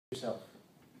yourself.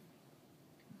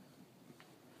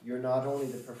 You're not only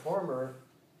the performer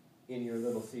in your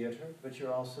little theater, but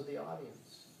you're also the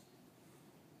audience.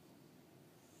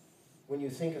 When you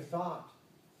think a thought,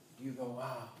 do you go,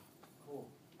 wow, cool?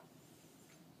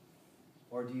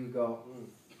 Or do you go,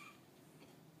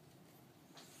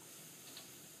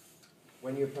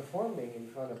 When you're performing in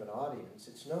front of an audience,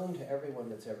 it's known to everyone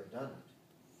that's ever done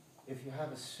it. If you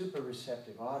have a super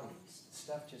receptive audience,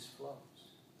 stuff just flows.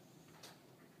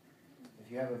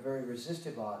 If you have a very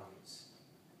resistive audience,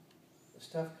 the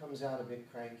stuff comes out a bit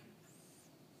cranky.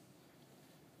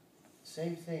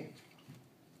 Same thing.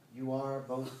 You are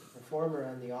both the performer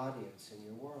and the audience in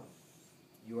your world.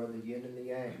 You are the yin and the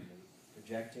yang, the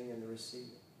projecting and the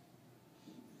receiving.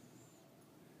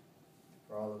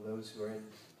 For all of those who are in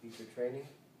teacher training,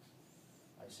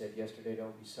 I said yesterday,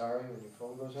 don't be sorry when your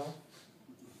phone goes off.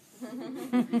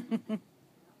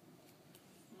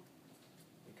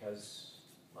 Because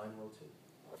mine will too.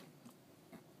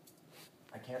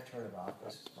 I can't turn it off.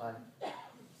 This is my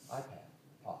iPad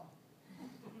pop.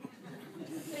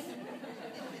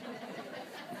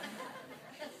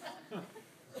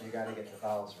 You got to get the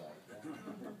vowels right. Yeah?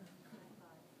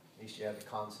 At least you have the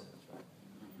consonants right.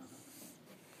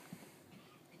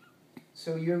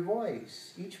 So your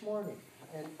voice, each morning,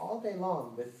 and all day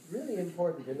long, but really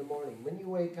important in the morning, when you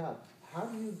wake up, how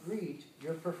do you greet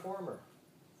your performer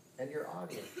and your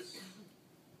audience?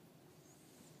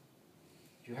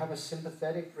 Do you have a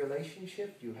sympathetic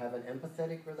relationship? Do you have an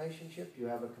empathetic relationship? Do you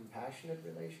have a compassionate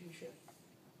relationship?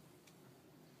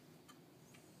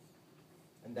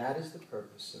 And that is the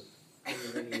purpose of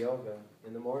Kundalini Yoga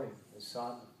in the morning, the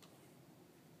sadhana,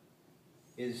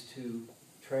 is to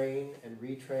train and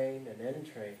retrain and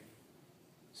entrain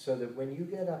so that when you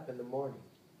get up in the morning,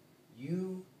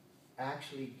 you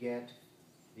actually get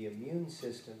the immune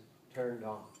system turned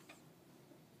on.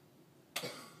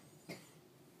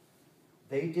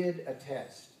 They did a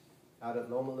test out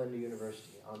at Loma Linda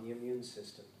University on the immune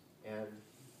system and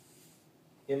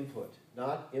input,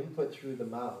 not input through the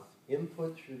mouth,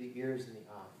 input through the ears and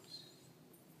the eyes.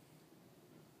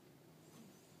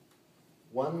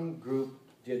 One group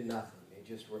did nothing. They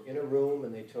just were in a room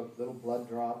and they took little blood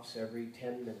drops every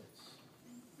 10 minutes.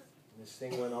 And this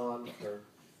thing went on for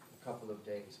a couple of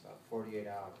days, about 48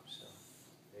 hours. So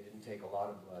they didn't take a lot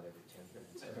of blood every 10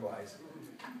 minutes. Otherwise,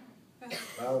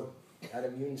 well, that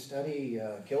immune study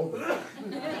killed them.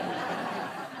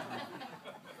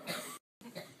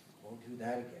 Won't do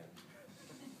that again.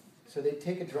 So they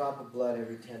take a drop of blood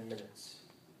every 10 minutes.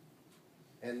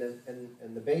 And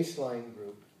the baseline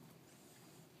group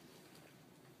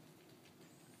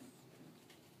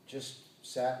just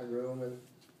sat in a room and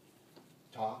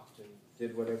talked and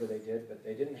did whatever they did, but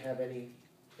they didn't have any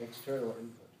external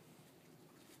input.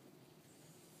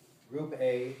 Group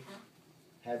A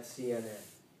had CNN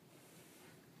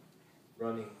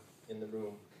running in the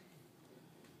room,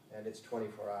 and it's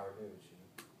 24-hour news. You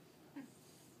know?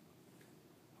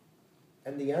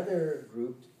 And the other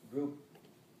group, Group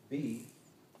B,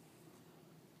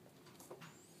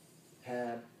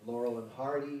 had Laurel and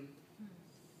Hardy,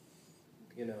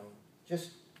 you know,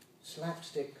 just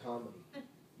slapstick comedy.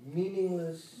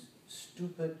 Meaningless,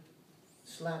 stupid,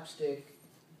 slapstick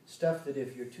stuff that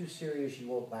if you're too serious, you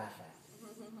won't laugh at.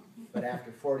 But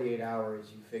after 48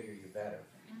 hours, you figure you better.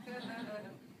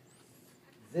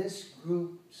 This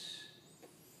group's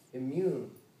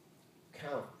immune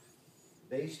count,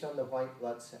 based on the white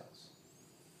blood cells,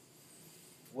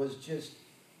 was just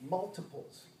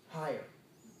multiples higher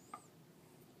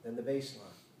than the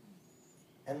baseline.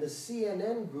 And the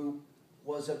CNN group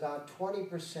was about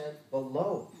 20%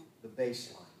 below the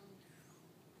baseline.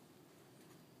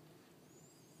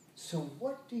 So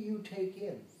what do you take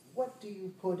in? What do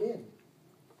you put in?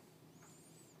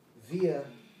 Via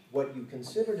what you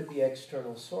consider to be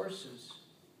external sources,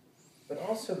 but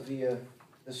also via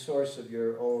the source of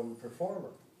your own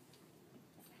performer,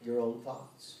 your own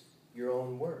thoughts, your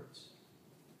own words,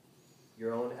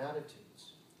 your own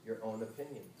attitudes, your own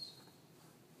opinions.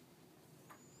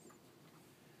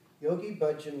 Yogi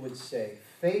Bhajan would say,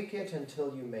 fake it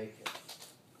until you make it.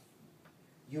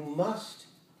 You must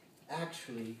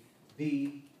actually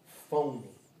be phony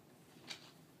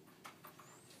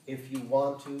if you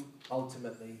want to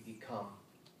ultimately become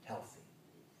healthy.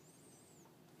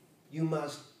 You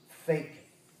must fake it.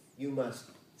 You must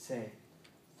say,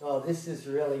 oh, this is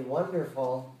really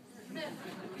wonderful.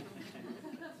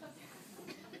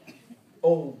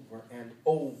 Over and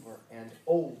over and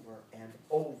over and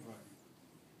over.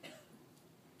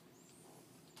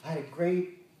 I had a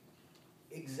great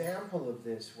example of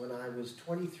this when I was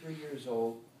 23 years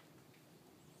old.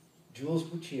 Jules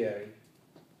Buccieri,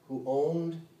 who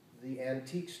owned the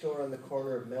antique store on the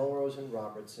corner of Melrose and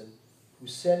Robertson, who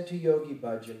said to Yogi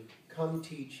Bhajan, "Come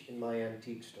teach in my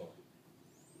antique store."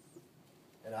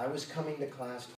 And I was coming to class